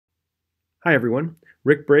Hi everyone,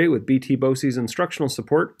 Rick Bray with BT BOCES Instructional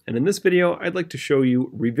Support, and in this video I'd like to show you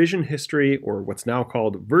revision history, or what's now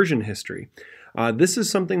called version history. This is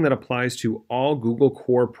something that applies to all Google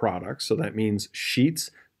Core products, so that means Sheets,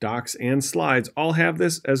 Docs, and Slides all have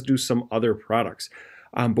this, as do some other products.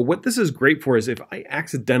 But what this is great for is if I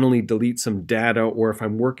accidentally delete some data, or if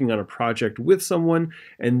I'm working on a project with someone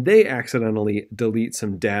and they accidentally delete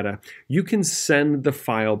some data, you can send the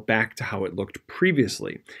file back to how it looked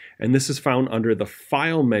previously. And this is found under the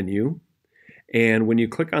File menu. And when you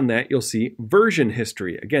click on that, you'll see version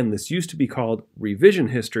history. Again, this used to be called revision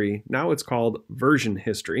history. Now it's called version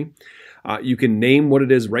history. You can name what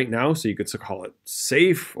it is right now, so you could call it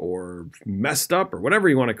safe or messed up or whatever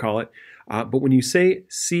you want to call it. But when you say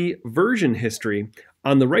see version history,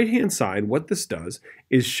 on the right-hand side, what this does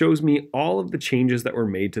is shows me all of the changes that were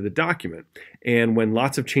made to the document. And when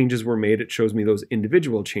lots of changes were made, it shows me those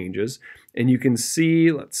individual changes. And you can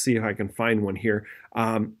see, let's see if I can find one here,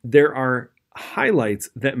 there are highlights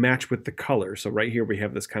that match with the color. So right here we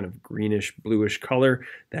have this kind of greenish bluish color.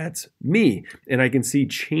 That's me. And I can see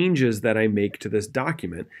changes that I make to this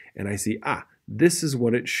document. And I see, this is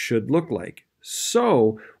what it should look like.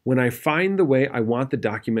 So when I find the way I want the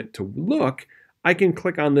document to look, I can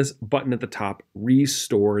click on this button at the top,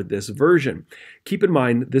 Restore This Version. Keep in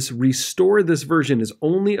mind, this Restore This Version is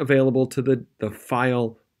only available to the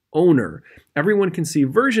file owner. Everyone can see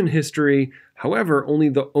version history, however, only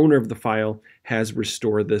the owner of the file has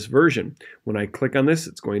restored this version. When I click on this,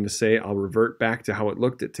 it's going to say I'll revert back to how it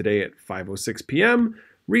looked at today at 5:06 p.m.,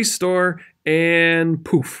 restore, and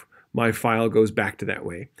poof, my file goes back to that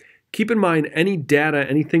way. Keep in mind, any data,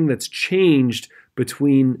 anything that's changed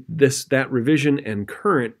between that revision and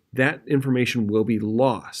current, that information will be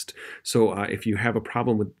lost. So if you have a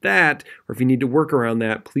problem with that, or if you need to work around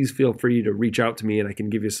that, please feel free to reach out to me and I can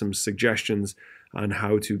give you some suggestions on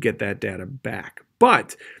how to get that data back.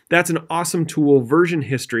 But that's an awesome tool, version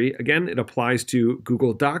history. Again, it applies to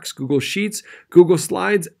Google Docs, Google Sheets, Google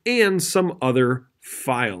Slides, and some other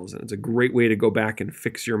files. And it's a great way to go back and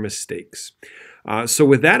fix your mistakes. So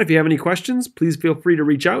with that, if you have any questions, please feel free to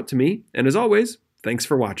reach out to me. And as always, thanks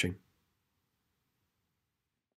for watching.